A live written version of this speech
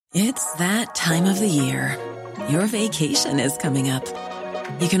It's that time of the year. Your vacation is coming up.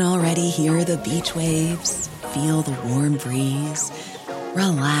 You can already hear the beach waves, feel the warm breeze,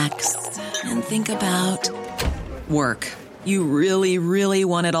 relax, and think about work. You really, really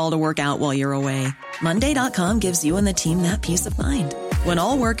want it all to work out while you're away. Monday.com gives you and the team that peace of mind. When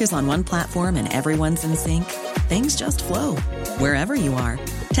all work is on one platform and everyone's in sync, things just flow. Wherever you are,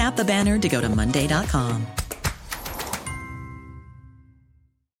 tap the banner to go to Monday.com.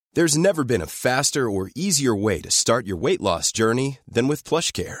 There's never been a faster or easier way to start your weight loss journey than with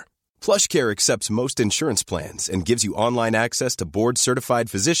PlushCare. PlushCare accepts most insurance plans and gives you online access to board-certified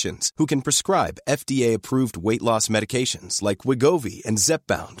physicians who can prescribe FDA-approved weight loss medications like Wegovy and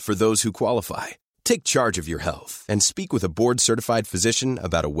Zepbound for those who qualify. Take charge of your health and speak with a board-certified physician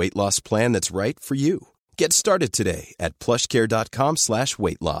about a weight loss plan that's right for you. Get started today at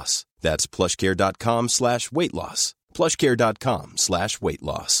plushcare.com/weight loss. That's plushcare.com/weight loss. plushcare.com/weight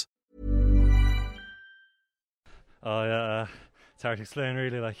loss. Oh yeah, it's hard to explain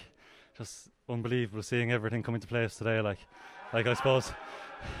really, like, just unbelievable seeing everything come into place today. Like I suppose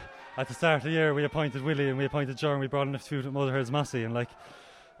at the start of the year we appointed Willie and we appointed John, we brought in a few Motherheads Massey, and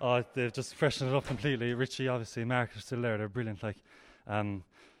they've just freshened it up completely. Richie, obviously, Mark are still there, they're brilliant.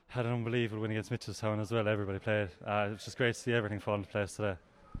 Had an unbelievable win against Mitchelstown as well, everybody played. It was just great to see everything fall into place today.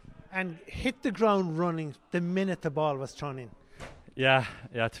 And hit the ground running the minute the ball was thrown in. Yeah.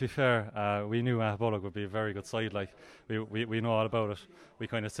 To be fair, we knew Bollock would be a very good side. Like we know all about it. We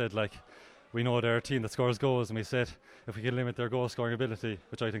kind of said we know they're a team that scores goals, and we said if we can limit their goal scoring ability,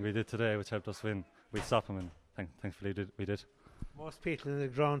 which I think we did today, which helped us win, we'd stop them, and thankfully we did. Most people in the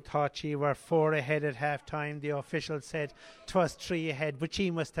ground thought you were 4 ahead at half time. The officials said 'twas 3 ahead, but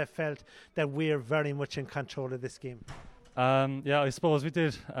you must have felt that we're very much in control of this game. I suppose we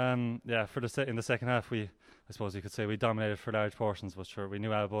did. In the second half, I suppose you could say we dominated for large portions, but sure, we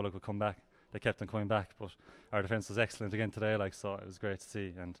knew Al Bollock would come back. They kept on coming back, but our defence was excellent again today, so it was great to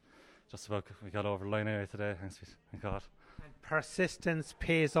see, and just about we got over the line anyway today, thank God. And persistence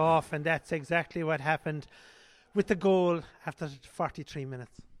pays off, and that's exactly what happened with the goal after 43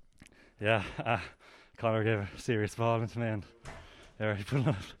 minutes. Yeah, Conor gave a serious ball into me, and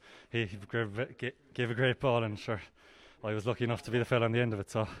he gave a great ball, and sure, I was lucky enough to be the fella on the end of it,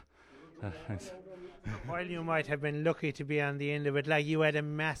 so thanks. While you might have been lucky to be on the end of it, you had a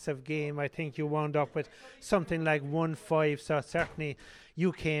massive game. I think you wound up with something like 1-5, so certainly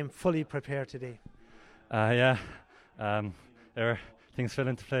you came fully prepared today. Things fell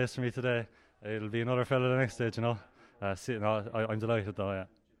into place for me today. It'll be another fella the next stage, I'm delighted though, yeah.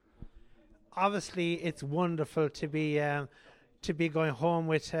 Obviously, it's wonderful to be going home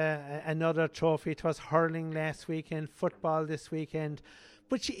with another trophy. It was hurling last weekend, football this weekend.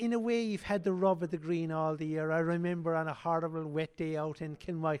 But in a way, you've had the rub of the green all the year. I remember on a horrible wet day out in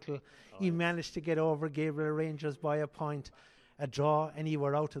Kinmichael, you managed to get over Gabriel Rangers by a point, a draw, and you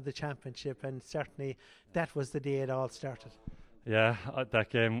were out of the championship. And certainly that was the day it all started. Yeah,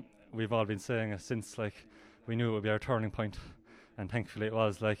 that game, we've all been saying it since, we knew it would be our turning point. And thankfully it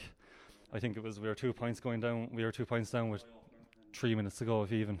was. I think it was, we were 2 points down with 3 minutes to go,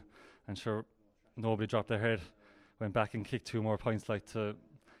 if even. And sure, nobody dropped their head. Went back and kicked 2 more points to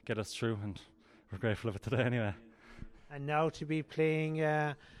get us through, and we're grateful of it today anyway. And now to be playing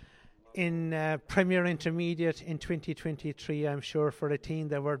in Premier Intermediate in 2023, I'm sure for a team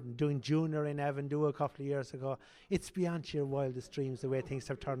that were doing junior in Avondhu a couple of years ago, it's beyond your wildest dreams the way things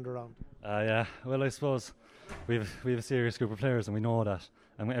have turned around. Yeah, well, I suppose we have a serious group of players, and we know that,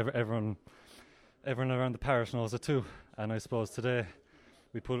 and everyone around the parish knows it too. And I suppose today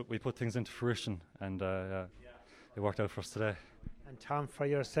we put things into fruition, and it worked out for us today. And Tom, for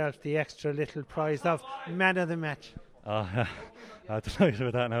yourself, the extra little prize of man of the match. I'm delighted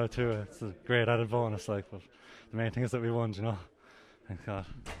with that now too. It's a great added bonus, but the main thing is that we won, Thank God.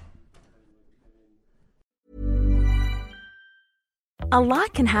 A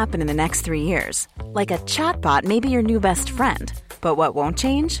lot can happen in the next 3 years. Like a chatbot may be your new best friend. But what won't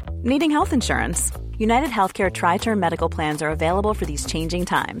change? Needing health insurance. United Healthcare Tri-Term Medical Plans are available for these changing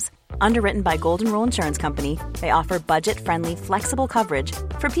times. Underwritten by Golden Rule Insurance Company, they offer budget-friendly, flexible coverage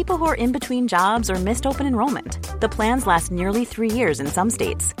for people who are in between jobs or missed open enrollment. The plans last nearly 3 years in some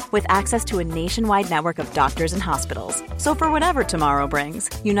states, with access to a nationwide network of doctors and hospitals. So for whatever tomorrow brings,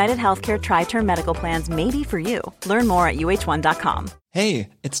 United Healthcare Tri-Term Medical Plans may be for you. Learn more at uh1.com. Hey,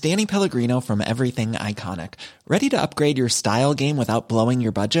 it's Danny Pellegrino from Everything Iconic. Ready to upgrade your style game without blowing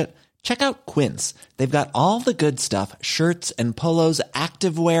your budget? Check out Quince. They've got all the good stuff, shirts and polos,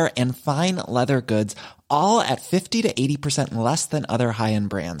 activewear, and fine leather goods, all at 50 to 80% less than other high-end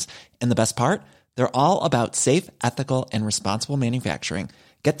brands. And the best part? They're all about safe, ethical, and responsible manufacturing.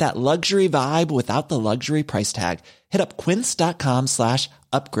 Get that luxury vibe without the luxury price tag. Hit up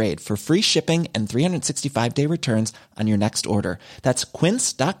quince.com/upgrade for free shipping and 365-day returns on your next order. That's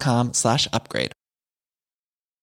quince.com/upgrade.